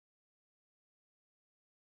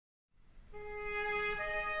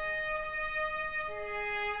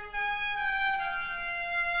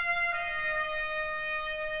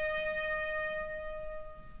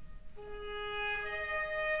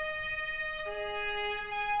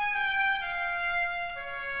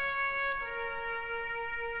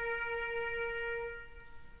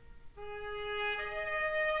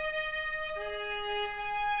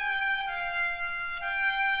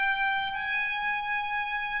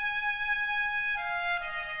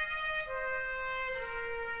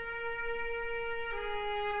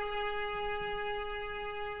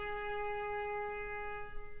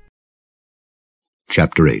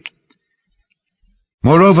Chapter 8.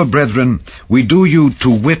 Moreover, brethren, we do you to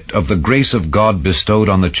wit of the grace of God bestowed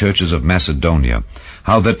on the churches of Macedonia,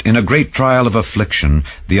 how that in a great trial of affliction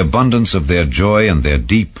the abundance of their joy and their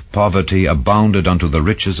deep poverty abounded unto the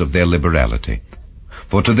riches of their liberality.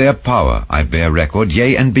 For to their power I bear record,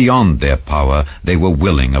 yea, and beyond their power they were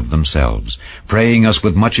willing of themselves, praying us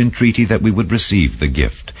with much entreaty that we would receive the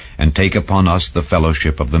gift, and take upon us the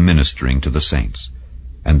fellowship of the ministering to the saints.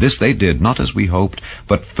 And this they did, not as we hoped,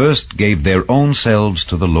 but first gave their own selves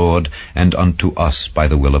to the Lord, and unto us by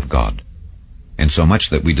the will of God.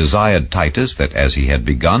 Insomuch that we desired Titus, that as he had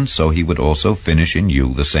begun, so he would also finish in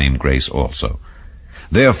you the same grace also.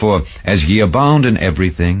 Therefore, as ye abound in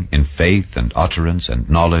everything, in faith and utterance and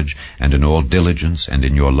knowledge, and in all diligence, and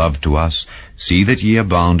in your love to us, see that ye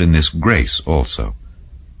abound in this grace also.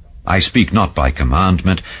 I speak not by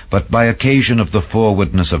commandment, but by occasion of the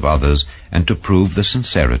forwardness of others, and to prove the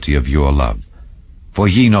sincerity of your love. For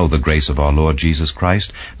ye know the grace of our Lord Jesus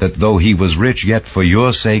Christ, that though he was rich, yet for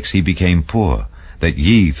your sakes he became poor, that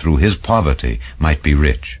ye through his poverty might be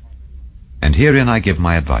rich. And herein I give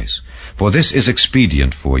my advice. For this is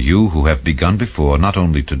expedient for you who have begun before, not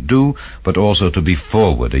only to do, but also to be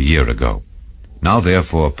forward a year ago. Now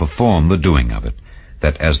therefore perform the doing of it,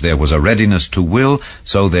 that as there was a readiness to will,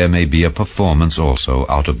 so there may be a performance also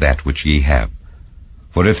out of that which ye have.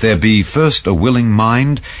 For if there be first a willing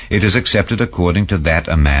mind, it is accepted according to that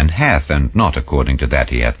a man hath, and not according to that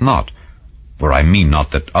he hath not. For I mean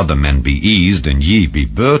not that other men be eased, and ye be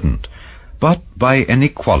burdened, but by an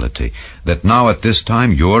equality, that now at this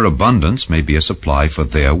time your abundance may be a supply for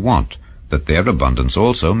their want, that their abundance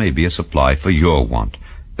also may be a supply for your want,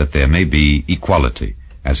 that there may be equality,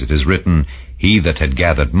 as it is written, He that had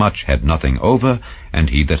gathered much had nothing over, and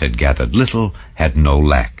he that had gathered little had no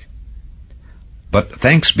lack. But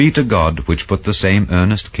thanks be to God, which put the same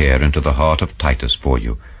earnest care into the heart of Titus for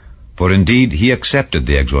you. For indeed he accepted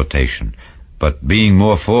the exhortation, but being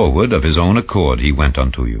more forward of his own accord he went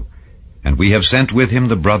unto you. And we have sent with him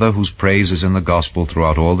the brother whose praise is in the gospel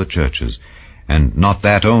throughout all the churches, and not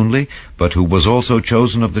that only, but who was also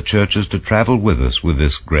chosen of the churches to travel with us with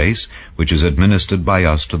this grace, which is administered by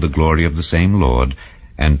us to the glory of the same Lord,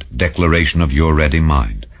 and declaration of your ready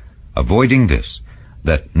mind, avoiding this,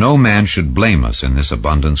 that no man should blame us in this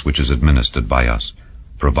abundance which is administered by us,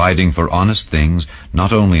 providing for honest things,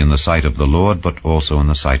 not only in the sight of the Lord, but also in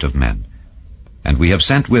the sight of men. And we have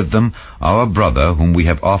sent with them our brother, whom we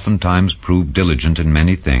have oftentimes proved diligent in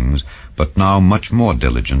many things, but now much more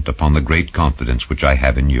diligent upon the great confidence which I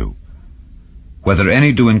have in you. Whether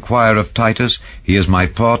any do inquire of Titus, he is my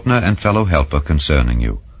partner and fellow helper concerning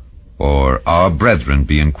you. Or our brethren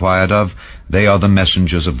be inquired of, they are the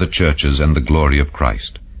messengers of the churches and the glory of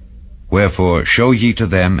Christ. Wherefore show ye to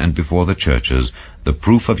them and before the churches the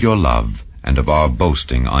proof of your love and of our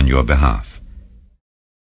boasting on your behalf.